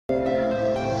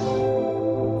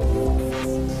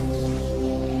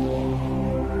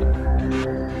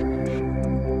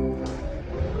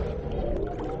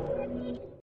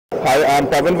Hi, I'm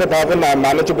Pavan Vadhavan. I'm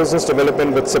Manager Business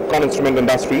Development with SIPCON Instrument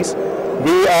Industries.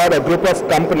 We are a group of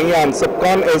company and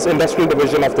SIPCON is industrial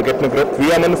division of the Gitner Group.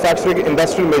 We are manufacturing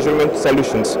industrial measurement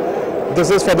solutions. This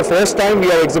is for the first time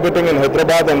we are exhibiting in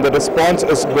Hyderabad and the response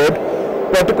is good.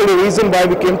 Particular reason why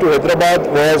we came to Hyderabad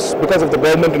was because of the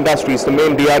government industries, the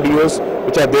main DRDOs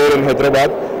which are there in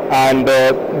Hyderabad and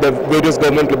the various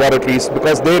government laboratories,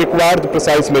 because they require the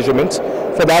precise measurements.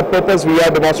 For that purpose, we are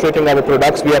demonstrating our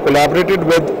products. We have collaborated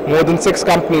with more than 6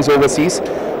 companies overseas.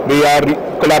 We are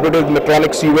collaborated with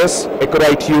Metronics US,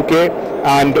 Ecorite UK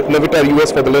and Navitar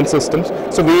US for the lens systems.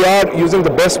 So we are using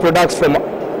the best products from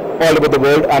all over the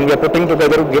world and we are putting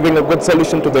together, giving a good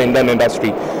solution to the Indian industry.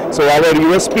 So our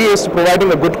USP is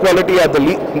providing a good quality at the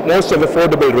most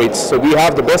affordable rates. So we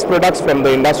have the best products from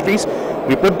the industries.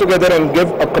 We put together and give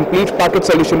a complete package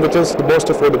solution which is the most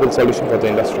affordable solution for the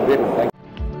industry. Thank you.